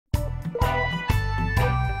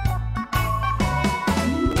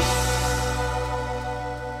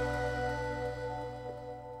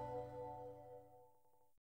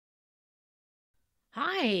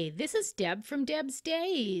Hi, this is Deb from Deb's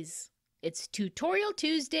Days. It's Tutorial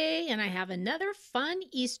Tuesday and I have another fun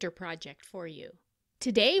Easter project for you.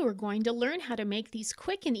 Today we're going to learn how to make these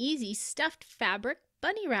quick and easy stuffed fabric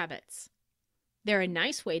bunny rabbits. They're a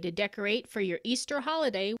nice way to decorate for your Easter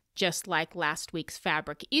holiday, just like last week's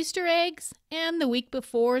fabric Easter eggs and the week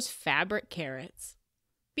before's fabric carrots.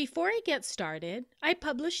 Before I get started, I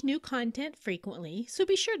publish new content frequently, so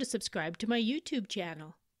be sure to subscribe to my YouTube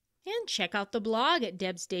channel. And check out the blog at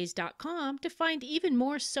debsdays.com to find even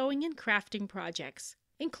more sewing and crafting projects,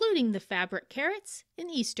 including the fabric carrots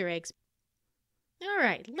and Easter eggs. All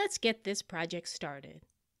right, let's get this project started.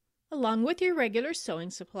 Along with your regular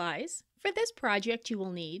sewing supplies, for this project you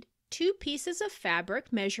will need 2 pieces of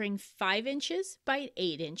fabric measuring 5 inches by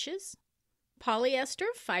 8 inches, polyester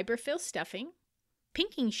fiberfill stuffing,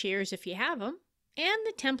 pinking shears if you have them, and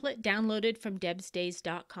the template downloaded from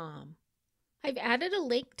debsdays.com. I've added a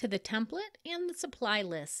link to the template and the supply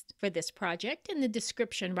list for this project in the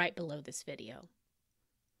description right below this video.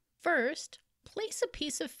 First, place a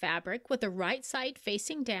piece of fabric with the right side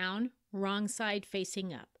facing down, wrong side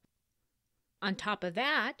facing up. On top of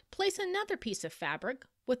that, place another piece of fabric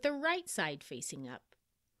with the right side facing up.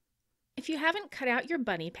 If you haven't cut out your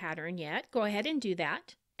bunny pattern yet, go ahead and do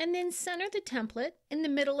that, and then center the template in the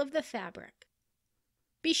middle of the fabric.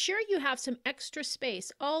 Be sure you have some extra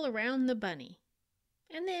space all around the bunny,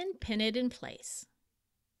 and then pin it in place.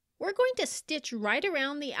 We're going to stitch right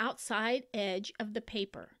around the outside edge of the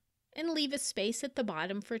paper and leave a space at the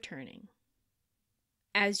bottom for turning.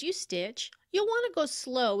 As you stitch, you'll want to go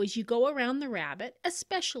slow as you go around the rabbit,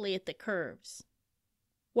 especially at the curves.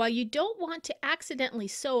 While you don't want to accidentally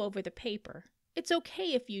sew over the paper, it's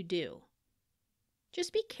okay if you do.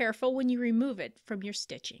 Just be careful when you remove it from your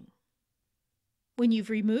stitching. When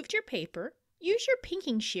you've removed your paper, use your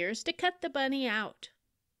pinking shears to cut the bunny out.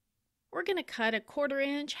 We're going to cut a 1/4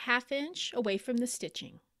 inch, 1/2 inch away from the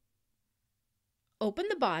stitching. Open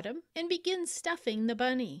the bottom and begin stuffing the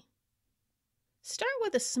bunny. Start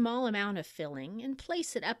with a small amount of filling and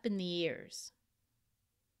place it up in the ears.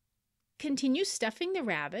 Continue stuffing the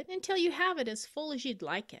rabbit until you have it as full as you'd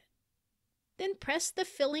like it. Then press the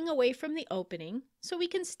filling away from the opening so we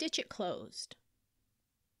can stitch it closed.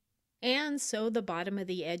 And sew the bottom of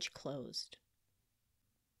the edge closed.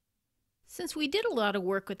 Since we did a lot of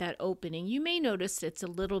work with that opening, you may notice it's a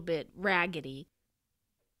little bit raggedy.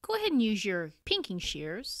 Go ahead and use your pinking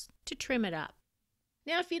shears to trim it up.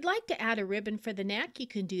 Now if you'd like to add a ribbon for the neck, you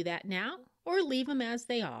can do that now or leave them as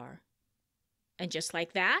they are. And just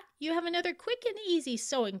like that, you have another quick and easy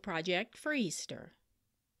sewing project for Easter.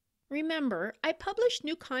 Remember, I publish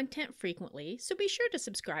new content frequently, so be sure to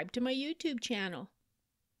subscribe to my YouTube channel.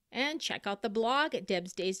 And check out the blog at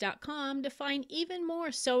debsdays.com to find even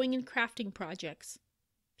more sewing and crafting projects.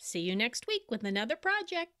 See you next week with another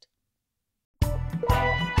project.